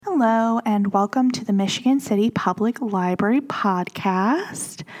Hello, and welcome to the Michigan City Public Library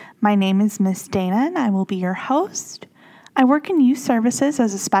podcast. My name is Miss Dana, and I will be your host. I work in youth services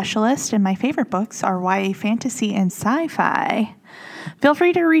as a specialist, and my favorite books are YA fantasy and sci-fi. Feel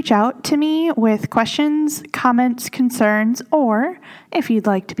free to reach out to me with questions, comments, concerns, or if you'd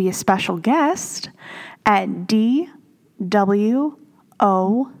like to be a special guest at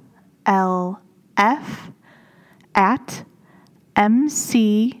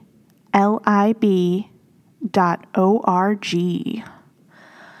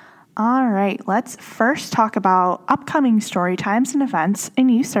All right, let's first talk about upcoming story times and events in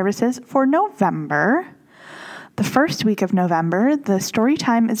youth services for November. The first week of November, the story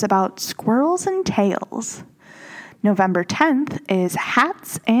time is about squirrels and tails. November 10th is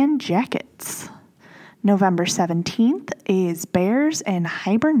hats and jackets. November 17th is bears and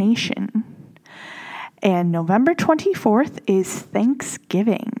hibernation. And November 24th is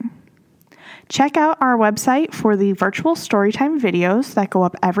Thanksgiving. Check out our website for the virtual storytime videos that go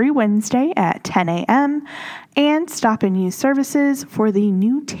up every Wednesday at 10 a.m. and stop in youth services for the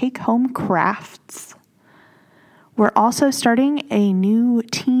new take-home crafts. We're also starting a new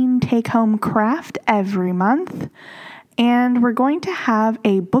teen take-home craft every month, and we're going to have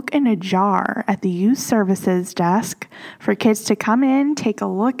a book in a jar at the youth services desk for kids to come in, take a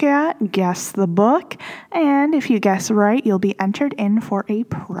look at, guess the book, and if you guess right, you'll be entered in for a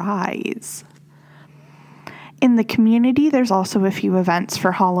prize. In the community, there's also a few events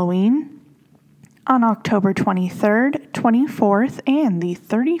for Halloween. On October 23rd, 24th, and the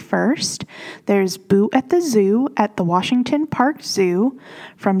 31st, there's Boo at the Zoo at the Washington Park Zoo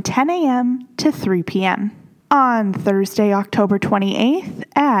from 10 a.m. to 3 p.m. On Thursday, October 28th,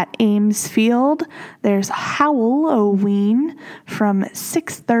 at Ames Field, there's Halloween from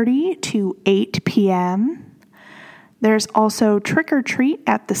 6:30 to 8 p.m. There's also Trick or Treat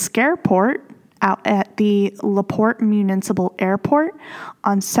at the Scareport out at the LaPorte Municipal Airport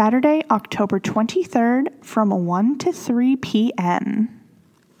on Saturday, October 23rd from 1 to 3 p.m.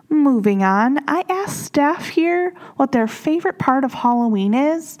 Moving on, I asked staff here what their favorite part of Halloween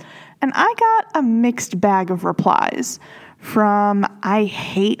is, and I got a mixed bag of replies, from I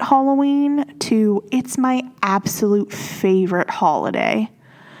hate Halloween to it's my absolute favorite holiday.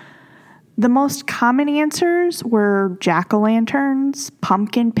 The most common answers were jack-o'-lanterns,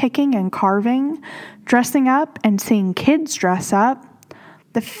 pumpkin picking and carving, dressing up and seeing kids dress up,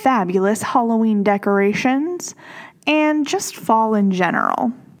 the fabulous Halloween decorations, and just fall in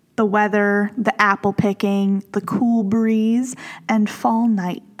general. The weather, the apple picking, the cool breeze, and fall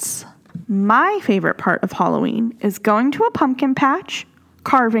nights. My favorite part of Halloween is going to a pumpkin patch,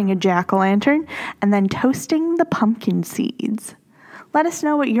 carving a jack-o'-lantern, and then toasting the pumpkin seeds. Let us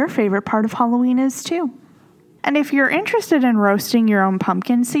know what your favorite part of Halloween is too. And if you're interested in roasting your own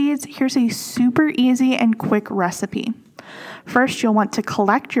pumpkin seeds, here's a super easy and quick recipe. First, you'll want to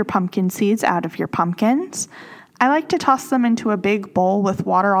collect your pumpkin seeds out of your pumpkins. I like to toss them into a big bowl with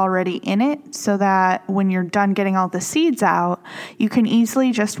water already in it so that when you're done getting all the seeds out, you can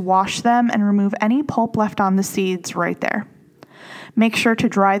easily just wash them and remove any pulp left on the seeds right there. Make sure to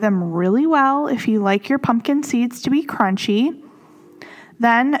dry them really well if you like your pumpkin seeds to be crunchy.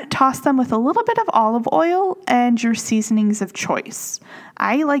 Then toss them with a little bit of olive oil and your seasonings of choice.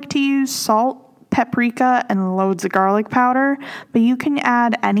 I like to use salt, paprika, and loads of garlic powder, but you can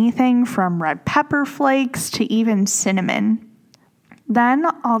add anything from red pepper flakes to even cinnamon. Then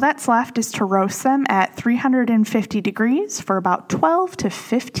all that's left is to roast them at 350 degrees for about 12 to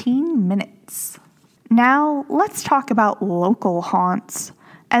 15 minutes. Now let's talk about local haunts,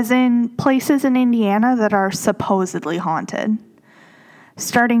 as in places in Indiana that are supposedly haunted.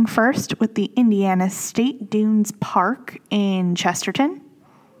 Starting first with the Indiana State Dunes Park in Chesterton.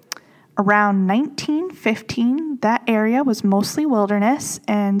 Around 1915, that area was mostly wilderness,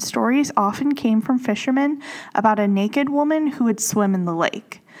 and stories often came from fishermen about a naked woman who would swim in the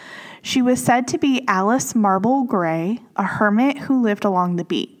lake. She was said to be Alice Marble Gray, a hermit who lived along the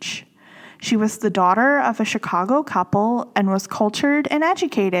beach. She was the daughter of a Chicago couple and was cultured and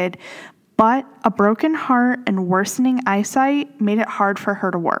educated, but a broken heart and worsening eyesight made it hard for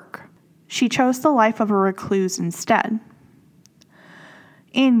her to work. She chose the life of a recluse instead.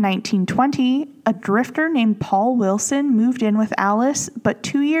 In 1920, a drifter named Paul Wilson moved in with Alice, but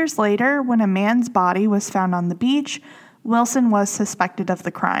 2 years later, when a man's body was found on the beach, Wilson was suspected of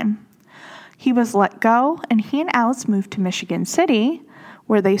the crime. He was let go, and he and Alice moved to Michigan City,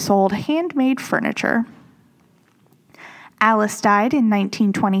 where they sold handmade furniture. Alice died in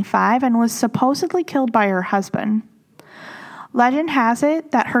 1925 and was supposedly killed by her husband. Legend has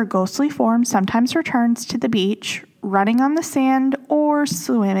it that her ghostly form sometimes returns to the beach, running on the sand or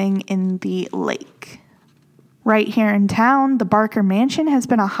swimming in the lake. Right here in town, the Barker Mansion has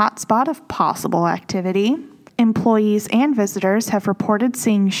been a hotspot of possible activity. Employees and visitors have reported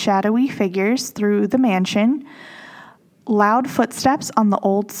seeing shadowy figures through the mansion, loud footsteps on the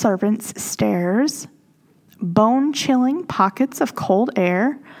old servants' stairs, bone-chilling pockets of cold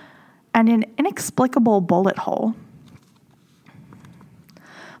air, and an inexplicable bullet hole.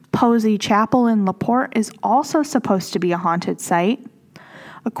 Posey Chapel in LaPorte is also supposed to be a haunted site.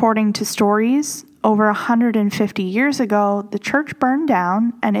 According to stories, over 150 years ago, the church burned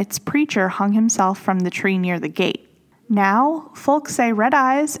down and its preacher hung himself from the tree near the gate. Now, folks say red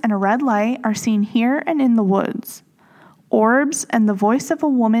eyes and a red light are seen here and in the woods. Orbs and the voice of a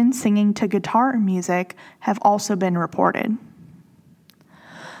woman singing to guitar music have also been reported.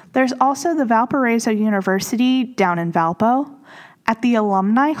 There's also the Valparaiso University down in Valpo. At the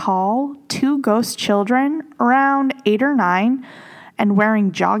Alumni Hall, 2 ghost children, around 8 or 9, and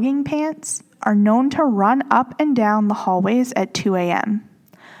wearing jogging pants, are known to run up and down the hallways at 2 a.m.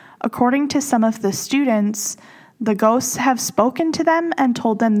 According to some of the students, the ghosts have spoken to them and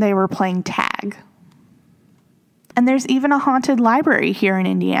told them they were playing tag. And there's even a haunted library here in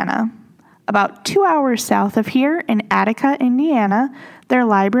Indiana. About 2 hours south of here, in Attica, Indiana, their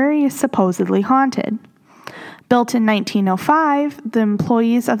library is supposedly haunted. Built in 1905, the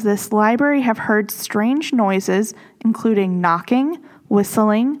employees of this library have heard strange noises, including knocking,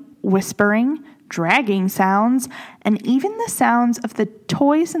 whistling, whispering, dragging sounds, and even the sounds of the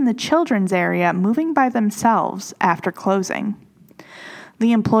toys in the children's area moving by themselves after closing.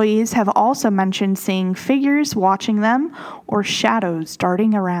 The employees have also mentioned seeing figures watching them or shadows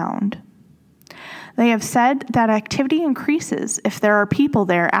darting around. They have said that activity increases if there are people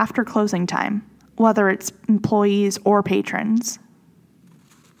there after closing time, whether it's employees or patrons.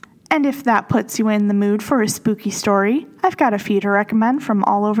 And if that puts you in the mood for a spooky story, I've got a few to recommend from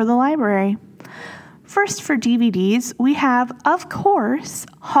all over the library. First, for DVDs, we have, of course,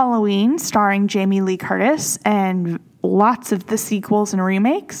 Halloween, starring Jamie Lee Curtis and lots of the sequels and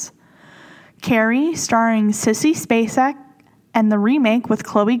remakes. Carrie, starring Sissy Spacek, and the remake with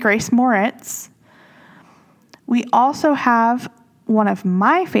Chloe Grace Moretz. We also have one of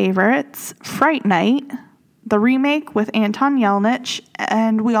my favorites, Fright Night, the remake with Anton Yelnats,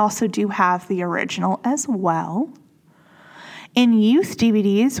 and we also do have the original as well. In youth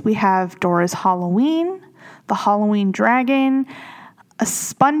DVDs, we have Dora's Halloween, The Halloween Dragon, a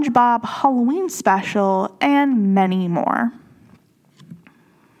SpongeBob Halloween special, and many more.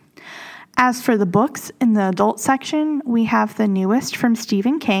 As for the books, in the adult section, we have the newest from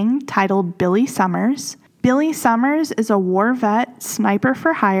Stephen King, titled Billy Summers. Billy Summers is a war vet sniper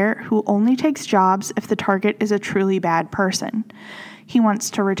for hire who only takes jobs if the target is a truly bad person. He wants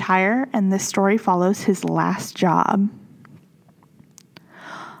to retire, and this story follows his last job.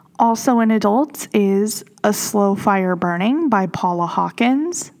 Also in adults is A Slow Fire Burning by Paula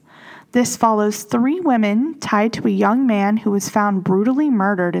Hawkins. This follows 3 women tied to a young man who was found brutally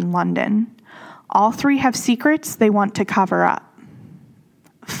murdered in London. All 3 have secrets they want to cover up.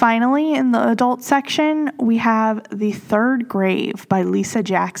 Finally, in the adult section, we have The Third Grave by Lisa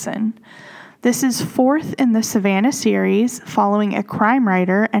Jackson. This is 4th in the Savannah series, following a crime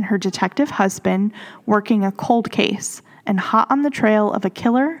writer and her detective husband working a cold case and hot on the trail of a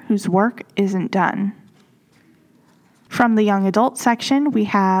killer whose work isn't done. From the young adult section, we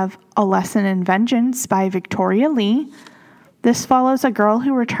have A Lesson in Vengeance by Victoria Lee. This follows a girl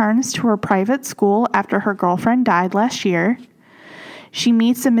who returns to her private school after her girlfriend died last year. She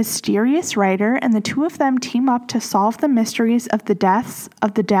meets a mysterious writer, and the 2 of them team up to solve the mysteries of the deaths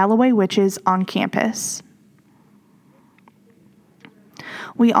of the Dalloway witches on campus.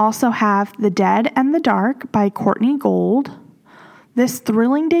 We also have The Dead and the Dark by Courtney Gold. This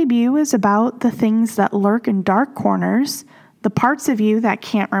thrilling debut is about the things that lurk in dark corners, the parts of you that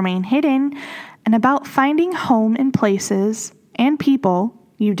can't remain hidden, and about finding home in places and people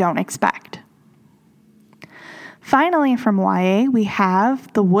you don't expect. Finally, from YA, we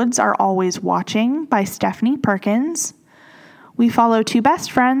have The Woods Are Always Watching by Stephanie Perkins. We follow 2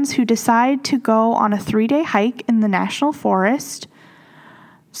 best friends who decide to go on a 3-day hike in the National Forest.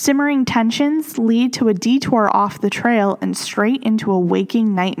 Simmering tensions lead to a detour off the trail and straight into a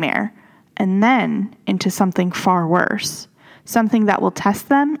waking nightmare, and then into something far worse, something that will test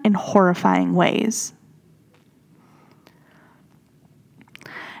them in horrifying ways.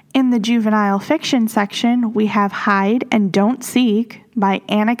 In the juvenile fiction section, we have Hide and Don't Seek by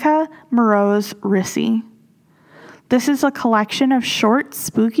Annika Moroz Rissi. This is a collection of short,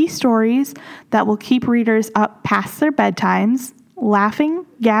 spooky stories that will keep readers up past their bedtimes, laughing,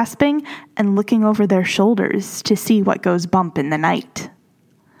 gasping, and looking over their shoulders to see what goes bump in the night.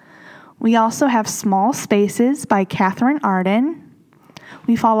 We also have Small Spaces by Catherine Arden.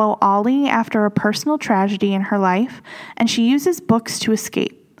 We follow Ollie after a personal tragedy in her life, and she uses books to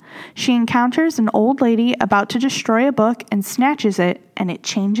escape. She encounters an old lady about to destroy a book and snatches it, and it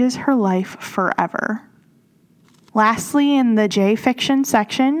changes her life forever. Lastly, in the J-fiction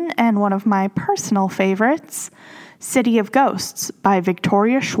section, and one of my personal favorites, City of Ghosts by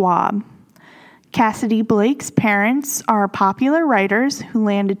Victoria Schwab. Cassidy Blake's parents are popular writers who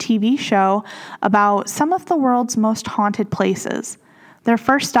land a TV show about some of the world's most haunted places. Their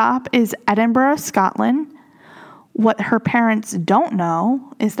first stop is Edinburgh, Scotland. What her parents don't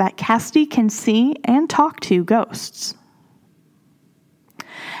know is that Cassidy can see and talk to ghosts.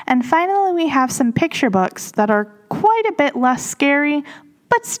 And finally, we have some picture books that are quite a bit less scary,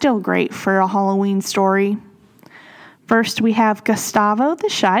 but still great for a Halloween story. First, we have Gustavo the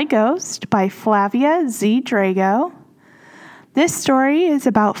Shy Ghost by Flavia Z. Drago. This story is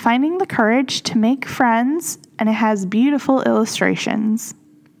about finding the courage to make friends, and it has beautiful illustrations.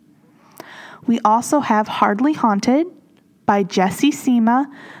 We also have Hardly Haunted by Jessie Sema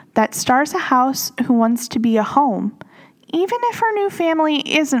that stars a house who wants to be a home, even if her new family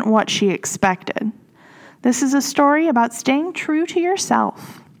isn't what she expected. This is a story about staying true to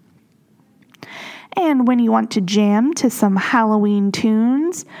yourself. And when you want to jam to some Halloween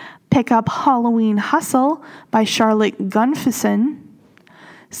tunes, pick up Halloween Hustle by Charlotte Gunfison.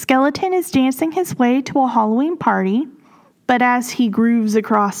 Skeleton is dancing his way to a Halloween party, but as he grooves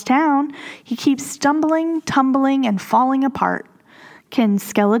across town, he keeps stumbling, tumbling, and falling apart. Can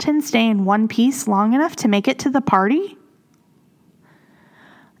Skeleton stay in one piece long enough to make it to the party?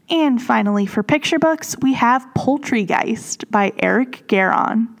 And finally, for picture books, we have Poultrygeist by Eric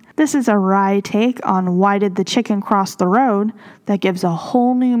Guerin. This is a wry take on Why Did the Chicken Cross the Road that gives a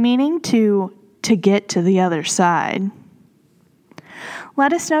whole new meaning to get to the other side.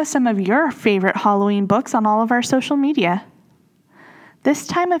 Let us know some of your favorite Halloween books on all of our social media. This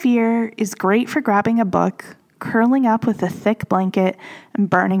time of year is great for grabbing a book, curling up with a thick blanket, and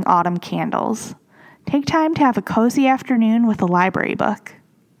burning autumn candles. Take time to have a cozy afternoon with a library book.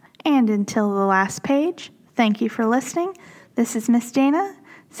 And until the last page, thank you for listening. This is Miss Dana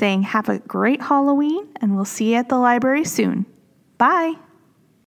saying have a great Halloween, and we'll see you at the library soon. Bye!